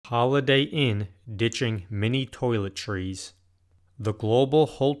Holiday Inn ditching mini toiletries. The global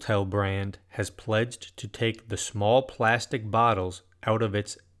hotel brand has pledged to take the small plastic bottles out of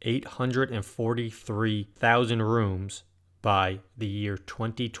its 843,000 rooms by the year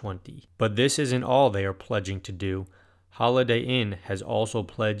 2020. But this isn't all they are pledging to do. Holiday Inn has also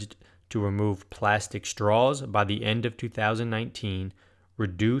pledged to remove plastic straws by the end of 2019,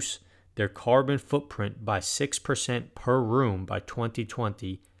 reduce their carbon footprint by 6% per room by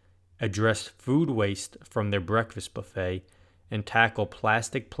 2020, address food waste from their breakfast buffet, and tackle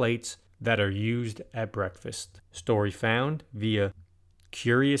plastic plates that are used at breakfast. Story found via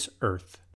Curious Earth.